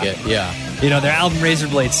sounds rock. like it, yeah. Their album Razor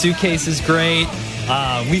Blade Suitcase is great.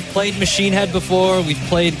 We've played Machine Head before. We've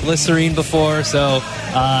played Glycerine before. So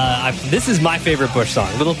this is my favorite Bush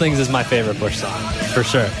song. Little Things is my favorite Bush song, for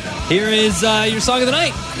sure. Here is your song of the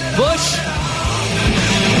night, Bush.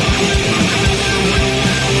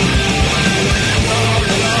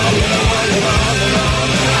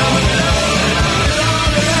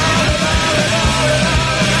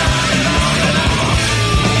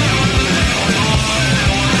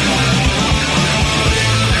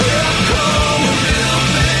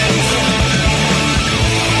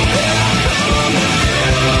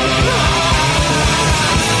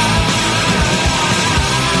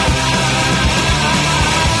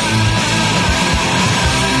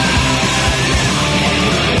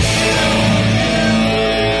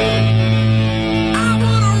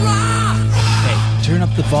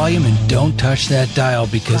 The volume and don't touch that dial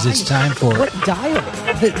because it's time for... What dial?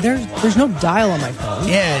 There's no dial on my phone.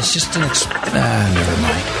 Yeah, it's just an... never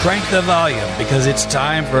mind. Crank the volume because it's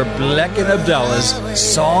time for Bleck and Abdalla's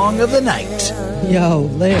Song of the Night. Yo,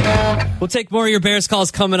 later. We'll take more of your Bears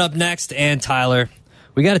calls coming up next. And Tyler,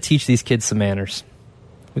 we got to teach these kids some manners.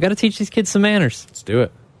 Let's do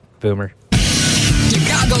it. Boomer.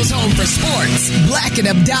 Chicago's home for sports. Bleck and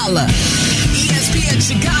Abdalla. ESPN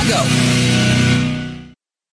Chicago.